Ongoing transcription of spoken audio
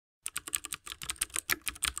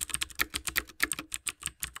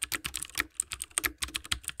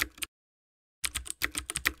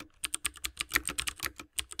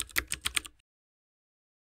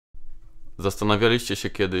Zastanawialiście się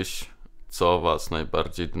kiedyś, co was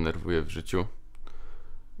najbardziej denerwuje w życiu?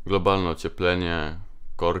 Globalne ocieplenie,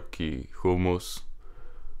 korki, humus,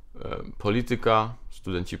 polityka,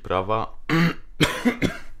 studenci prawa,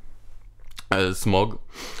 smog.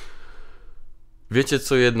 Wiecie,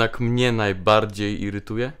 co jednak mnie najbardziej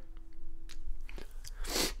irytuje?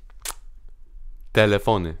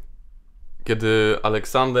 Telefony. Kiedy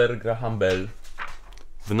Alexander Graham Bell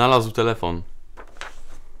wynalazł telefon,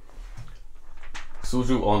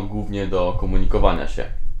 służył on głównie do komunikowania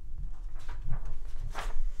się.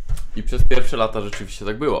 I przez pierwsze lata rzeczywiście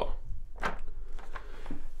tak było.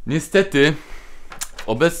 Niestety, w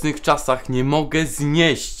obecnych czasach nie mogę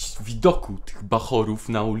znieść widoku tych bachorów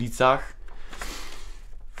na ulicach,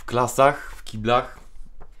 w klasach, w kiblach.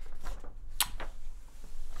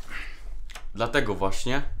 Dlatego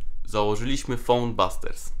właśnie założyliśmy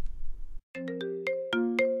Phonebusters.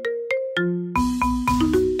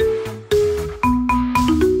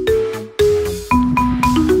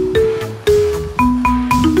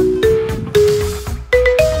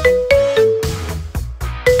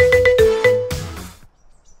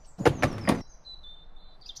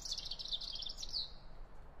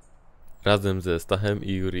 Razem ze Stachem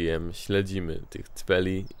i Jurijem śledzimy tych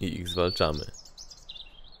cpeli i ich zwalczamy.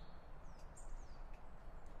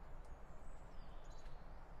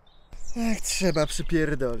 Jak trzeba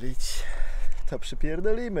przypierdolić, to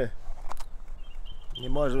przypierdolimy. Nie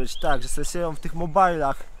może być tak, że se sieją w tych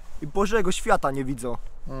mobilach i Bożego świata nie widzą.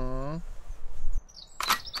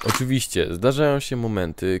 Oczywiście, zdarzają się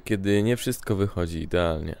momenty, kiedy nie wszystko wychodzi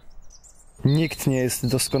idealnie. Nikt nie jest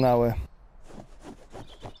doskonały.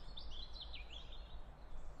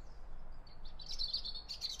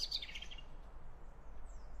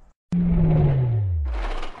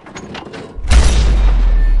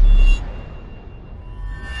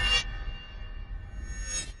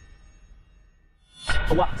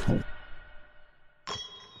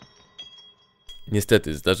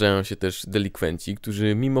 Niestety, zdarzają się też delikwenci,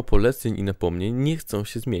 którzy mimo poleceń i napomnień nie chcą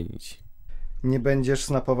się zmienić. Nie będziesz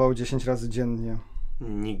snapował 10 razy dziennie.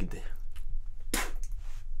 Nigdy.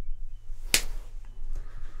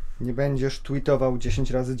 Nie będziesz tweetował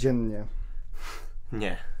 10 razy dziennie.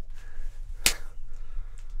 Nie.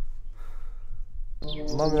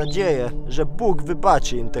 Mam nadzieję, że Bóg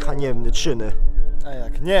wybaczy im te haniebne czyny. A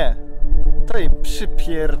jak nie, to im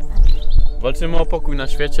Walczymy o pokój na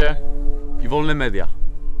świecie i wolne media.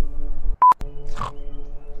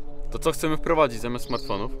 To co chcemy wprowadzić zamiast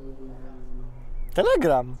smartfonów?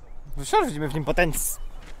 Telegram. Widzimy w nim potencjał.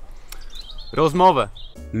 Rozmowę.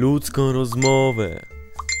 Ludzką rozmowę.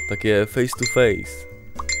 Takie face to face.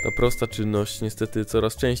 Ta prosta czynność niestety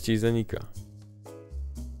coraz częściej zanika.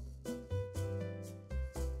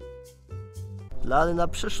 Plany na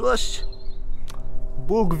przyszłość?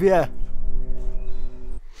 Bóg wie.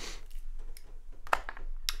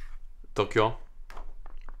 Tokio,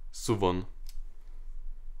 Suwon,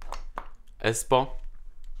 Espoo,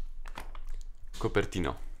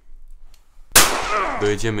 Cupertino.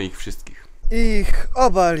 Dojedziemy ich wszystkich. Ich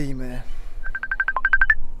obalimy.